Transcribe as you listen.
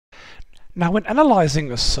Now, when analysing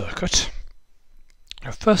a circuit,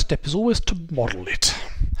 our first step is always to model it,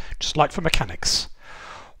 just like for mechanics.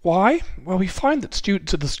 Why? Well, we find that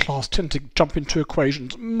students in this class tend to jump into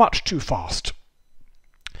equations much too fast.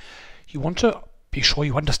 You want to be sure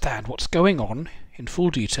you understand what's going on in full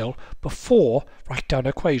detail before writing down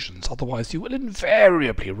equations, otherwise you will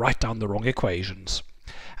invariably write down the wrong equations.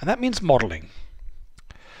 And that means modelling.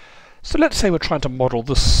 So let's say we're trying to model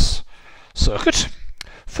this circuit.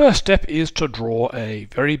 First step is to draw a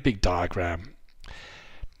very big diagram.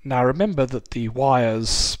 Now remember that the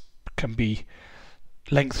wires can be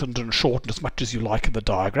lengthened and shortened as much as you like in the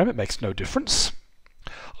diagram, it makes no difference.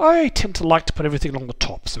 I tend to like to put everything along the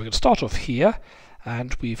top, so we're going to start off here,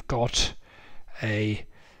 and we've got a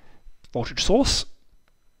voltage source.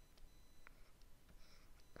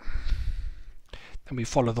 Then we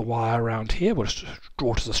follow the wire around here, we'll just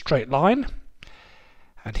draw it as a straight line,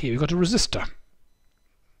 and here we've got a resistor.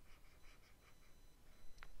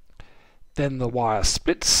 Then the wire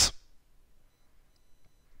splits.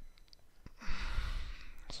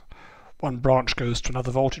 One branch goes to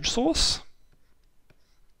another voltage source.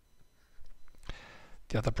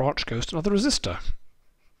 The other branch goes to another resistor.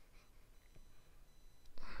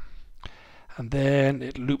 And then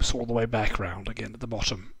it loops all the way back round again at the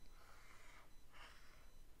bottom.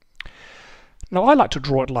 Now I like to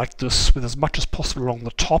draw it like this with as much as possible along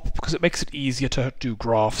the top because it makes it easier to do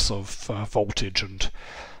graphs of voltage and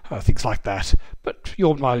things like that, but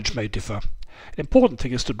your mileage may differ. An important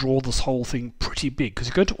thing is to draw this whole thing pretty big because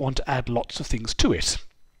you're going to want to add lots of things to it.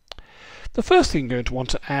 The first thing you're going to want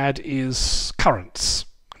to add is currents.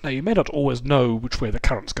 Now you may not always know which way the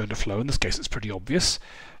current's going to flow, in this case it's pretty obvious,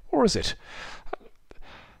 or is it?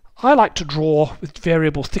 I like to draw with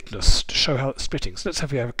variable thickness to show how it's splitting. So let's say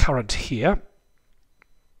we have a current here, and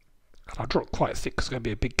I'll draw it quite thick because there's going to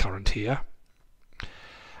be a big current here.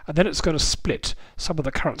 And then it's going to split. Some of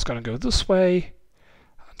the current's going to go this way,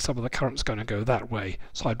 and some of the current's going to go that way.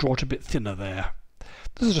 So I draw it a bit thinner there.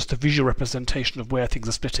 This is just a visual representation of where things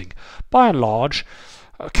are splitting. By and large,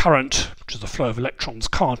 a current, which is the flow of electrons,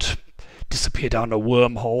 can't disappear down a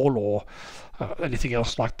wormhole or anything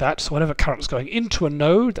else like that. So whenever current's going into a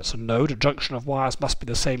node, that's a node, a junction of wires must be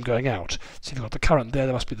the same going out. So if you've got the current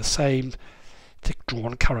there must be the same thick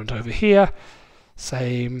drawn current over here,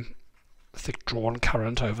 same thick drawn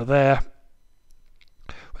current over there.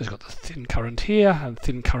 We've got the thin current here and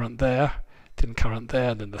thin current there,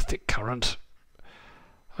 and then the thick current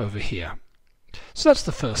over here. So that's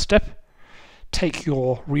the first step. Take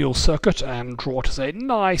your real circuit and draw it as a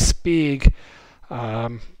nice big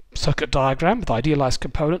circuit diagram with idealized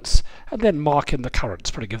components, and then mark in the currents,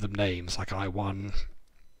 probably give them names like I1,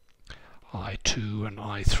 I2 and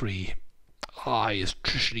I3. I is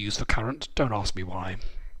traditionally used for current, don't ask me why.